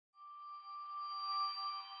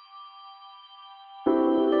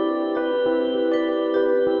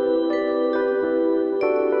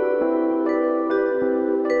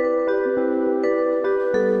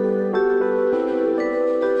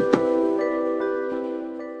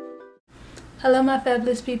Hello my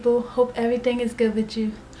fabulous people, hope everything is good with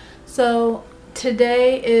you. So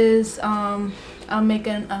today is I'm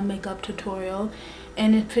making a makeup tutorial,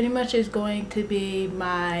 and it pretty much is going to be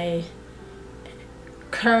my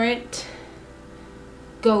current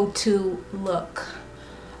go-to look.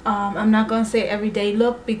 I'm not gonna say everyday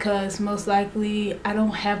look because most likely I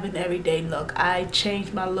don't have an everyday look. I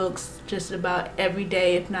change my looks just about every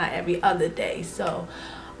day, if not every other day. So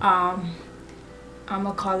I'm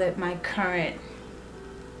gonna call it my current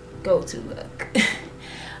go-to look.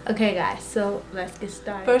 Okay guys, so let's get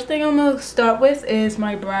started. First thing I'm gonna start with is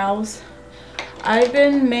my brows. I've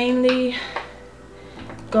been mainly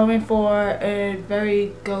going for a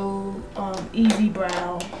very easy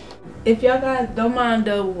brow. If y'all guys don't mind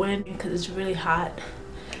the wind because it's really hot,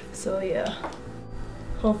 so yeah,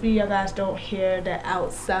 hopefully y'all guys don't hear the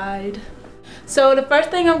outside. So the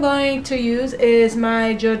first thing I'm going to use is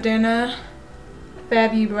my Jordana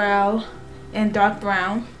Fabby Brow in dark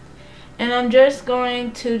brown, and I'm just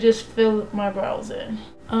going to fill my brows in.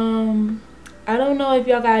 I don't know if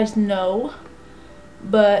y'all guys know,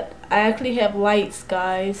 but I actually have lights,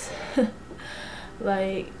 guys.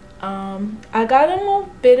 Like I got them a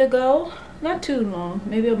bit ago, not too long,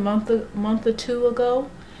 maybe a month or two ago,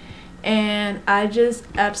 and I just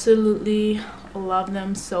absolutely love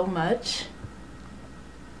them so much.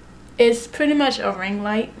 It's pretty much a ring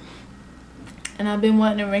light, and I've been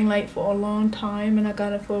wanting a ring light for a long time, and I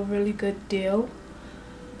got it for a really good deal.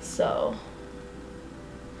 So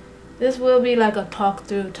this will be like a talk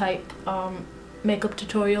through type makeup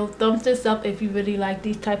tutorial. Thumbs this up if you really like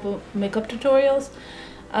these type of makeup tutorials.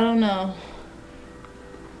 I don't know,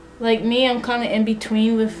 like me, I'm kind of in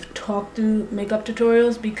between with talk through makeup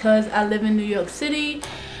tutorials because I live in New York City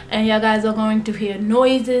and y'all guys are going to hear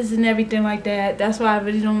noises and everything like that. That's why I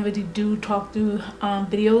really don't do talk through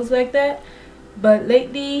videos like that. But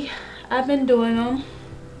lately I've been doing them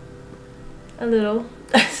a little.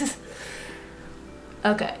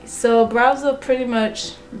 Okay, so brows are pretty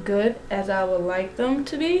much good as I would like them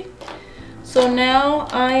to be. So now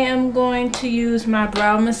I am going to use my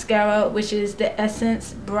brow mascara, which is the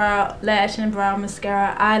Essence Brow Lash and Brow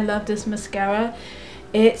Mascara. I love this mascara.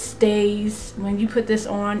 It stays, when you put this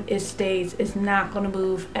on, it stays. It's not going to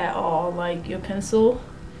move at all like your pencil.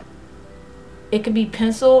 It could be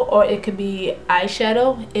pencil or it could be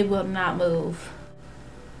eyeshadow. It will not move.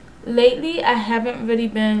 Lately, I haven't really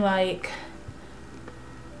been like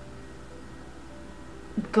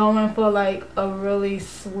going for like a really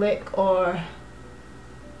slick or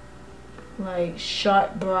like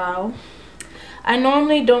sharp brow. I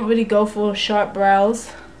normally don't really go for sharp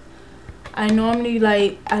brows. I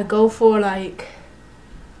normally I go for like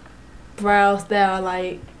brows that are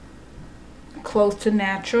like close to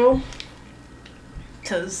natural,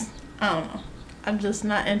 because I don't know, I'm just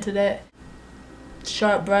not into that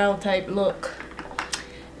sharp brow type look.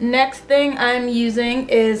 Next thing I'm using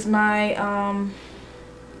is my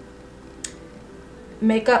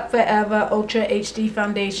Makeup Forever Ultra HD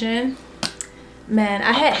foundation. Man,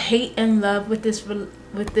 I had hate and love with this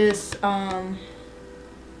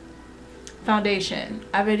foundation.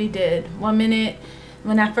 I really did. 1 minute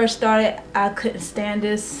when I first started, I couldn't stand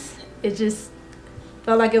this. It just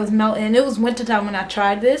felt like it was melting. It was wintertime when I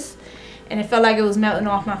tried this, and it felt like it was melting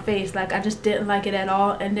off my face. Like I just didn't like it at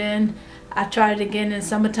all. And then I tried it again in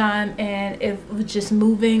summertime, and it was just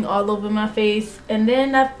moving all over my face. And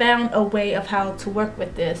then I found a way of how to work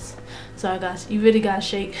with this. Sorry guys, you really gotta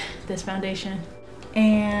shake this foundation.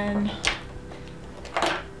 And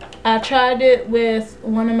I tried it with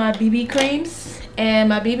one of my BB creams, and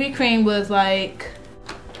my BB cream was like,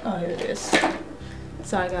 oh, here it is.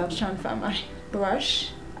 Sorry guys, I was trying to find my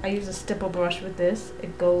brush. I use a stipple brush with this.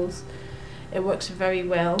 It works very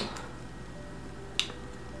well.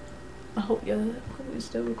 I hope you're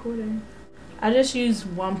still recording. I just use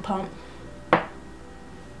one pump.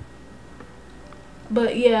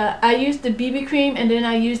 But yeah, I used the BB cream and then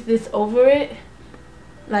I used this over it,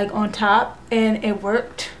 like on top, and it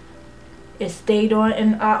worked. It stayed on.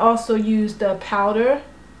 And I also used the powder.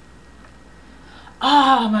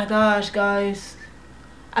 Oh my gosh, guys,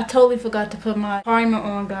 I totally forgot to put my primer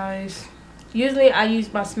on, guys. Usually I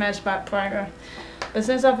use my Smash Spot primer, but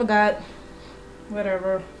since I forgot,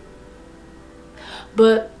 whatever.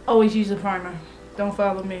 But always use a primer. Don't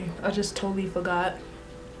follow me, I just totally forgot.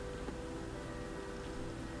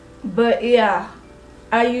 But yeah,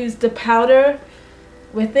 I used the powder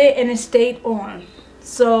with it and it stayed on.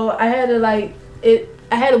 So I had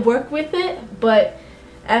to work with it, but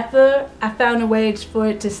after I found a way for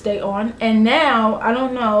it to stay on. And now I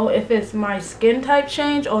don't know if it's my skin type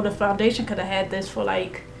change or the foundation, because I had this for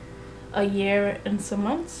like a year and some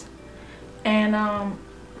months. And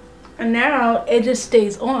now it just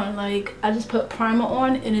stays on. Like, I just put primer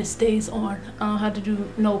on and it stays on. I don't have to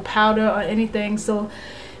do no powder or anything. So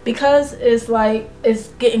because it's like it's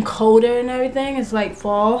getting colder and everything, it's like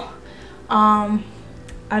fall, I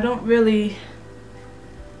don't really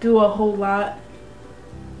do a whole lot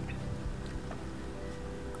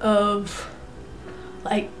of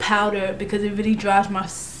like powder because it really dries my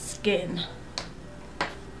skin.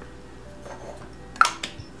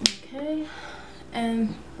 Okay,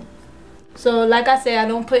 and so like I said, I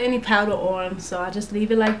don't put any powder on, so I just leave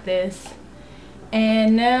it like this.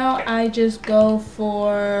 And now I just go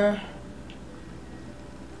for,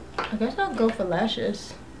 I guess I'll go for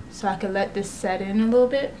lashes so I can let this set in a little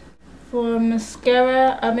bit. For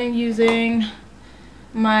mascara, I've been using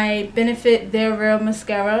my Benefit They're Real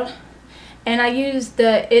mascara, and I use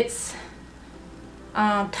the It's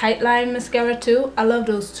Tight Line mascara too. I love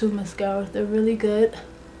those two mascaras, they're really good.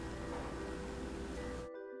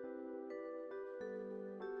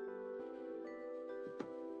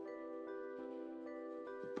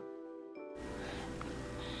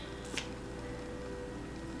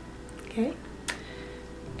 Okay,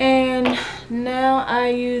 and now I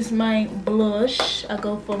use my blush. I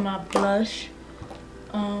go for my blush.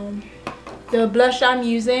 The blush I'm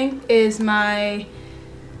using is my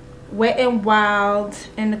Wet n Wild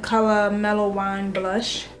in the color Mellow Wine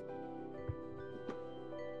blush.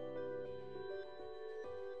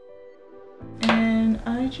 And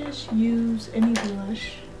I just use any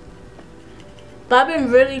blush. But I've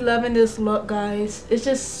been really loving this look, guys. It's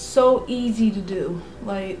just so easy to do.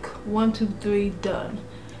 Like 1, 2, 3, done.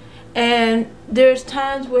 And there's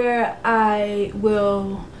times where I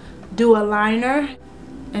will do a liner,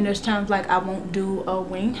 and there's times like I won't do a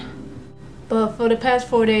wing. But for the past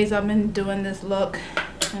 4 days I've been doing this look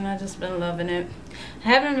and I've just been loving it. I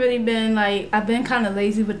haven't really been like, I've been kind of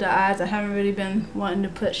lazy with the eyes. I haven't really been wanting to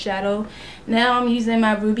put shadow. Now I'm using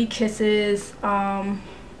my Ruby Kisses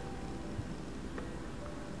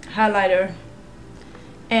highlighter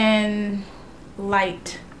and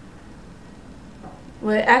light.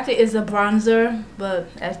 Well, it actually is a bronzer, but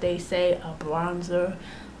as they say, a bronzer,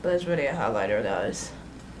 but it's really a highlighter, guys.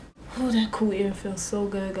 Oh, that cool air feels so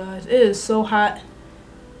good, guys. It is so hot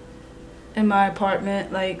in my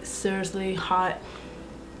apartment, like seriously hot,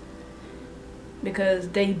 because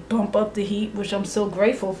they bump up the heat, which I'm so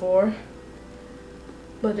grateful for.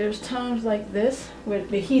 But there's times like this where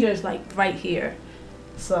the heater's like right here,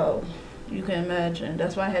 so you can imagine.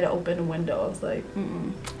 That's why I had to open the window. I was like,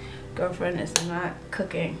 girlfriend, is not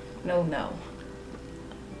cooking. No,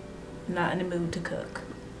 not in the mood to cook.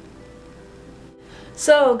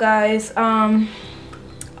 So guys,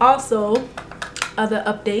 also other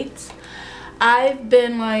updates. I've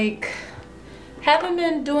been like, haven't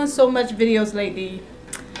been doing so much videos lately.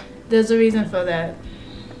 There's a reason for that.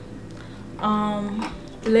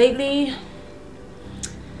 Lately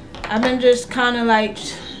I've been just kind of like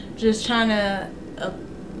just trying to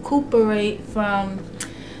recuperate from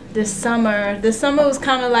this summer. This summer was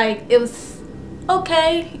kind of like, it was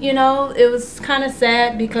okay, you know. It was kind of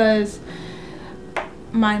sad because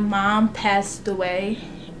my mom passed away,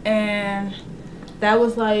 and that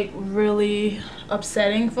was like really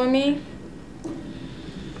upsetting for me.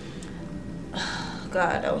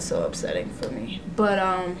 God, that was so upsetting for me. But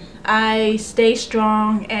I stay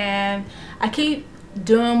strong and I keep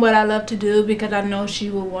doing what I love to do because I know she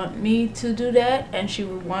will want me to do that, and she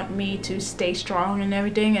would want me to stay strong and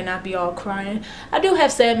everything and not be all crying. I do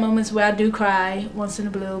have sad moments where I do cry once in a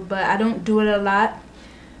blue, but I don't do it a lot,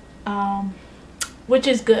 which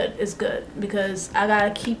is good. It's good because I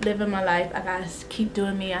gotta keep living my life. I gotta keep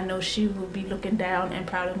doing me. I know she will be looking down and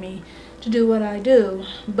proud of me to do what I do.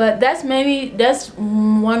 But that's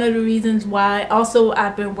one of the reasons why. Also,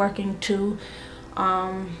 I've been working too,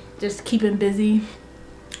 just keeping busy.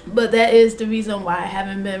 But that is the reason why I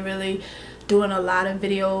haven't been really doing a lot of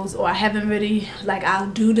videos, or I haven't really, like, I'll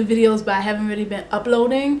do the videos but I haven't really been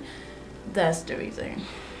uploading. That's the reason.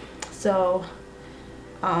 So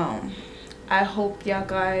I hope y'all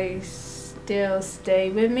guys still stay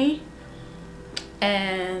with me,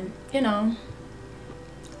 and you know,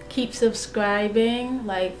 keep subscribing.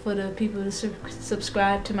 Like, for the people that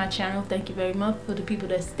subscribe to my channel, thank you very much. For the people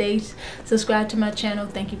that stay subscribed to my channel,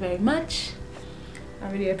 thank you very much. I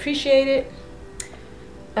really appreciate it.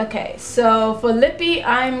 Okay, so for lippy,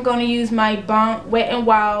 I'm gonna use my Wet n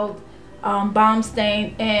Wild Bomb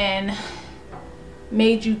Stain in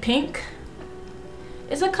Made You Pink.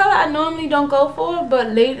 It's a color I normally don't go for, but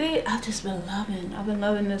lately I've just been loving. I've been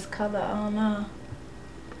loving this color. I don't know.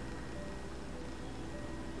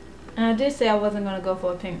 And I did say I wasn't gonna go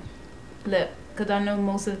for a pink. lip, because I know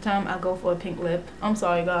most of the time I go for a pink lip. I'm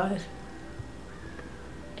sorry guys,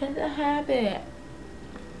 it's a habit.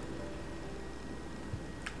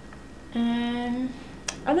 And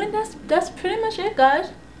I think that's pretty much it,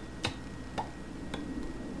 guys.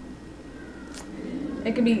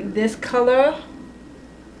 It could be this color,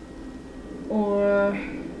 or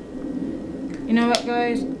you know what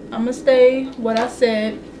guys, I'm gonna stay what I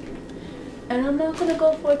said, and I'm not gonna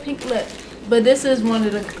go for a pink lip. But this is one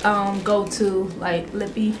of the go-to like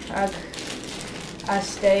lippy I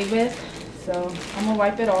stay with, so I'm gonna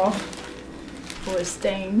wipe it off for it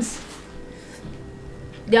stains.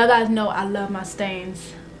 Y'all guys know I love my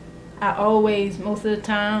stains. I always, most of the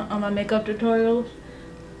time on my makeup tutorials,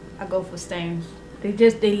 I go for stains.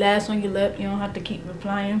 They last on your lip. You don't have to keep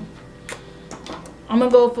applying. I'm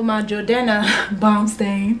gonna go for my Jordana Bomb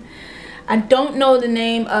Stain. I don't know the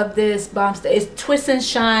name of this bomb stain. It's Twist and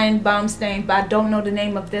Shine Bomb Stain, but I don't know the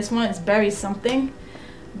name of this one. It's Berry something.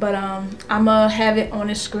 But I'm gonna have it on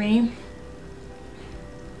the screen.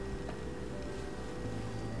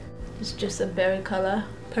 It's just a berry color,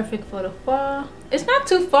 perfect for the fall. It's not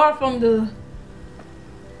too far from the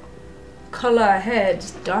color I had,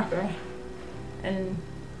 just darker and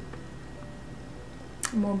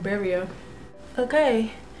more berryer.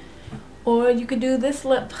 Okay, or you could do this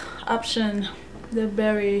lip option, the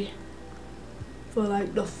berry, for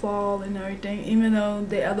like the fall and everything, even though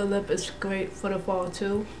the other lip is great for the fall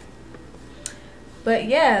too. But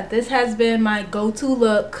yeah, this has been my go-to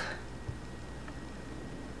look.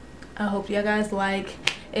 I hope you guys like.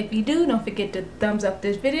 If you do, don't forget to thumbs up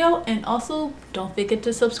this video, and also don't forget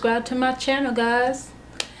to subscribe to my channel, guys.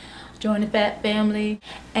 Join the fat family,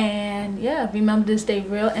 and yeah, remember to stay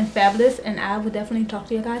real and fabulous, and I will definitely talk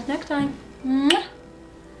to you guys next time.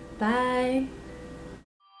 Bye.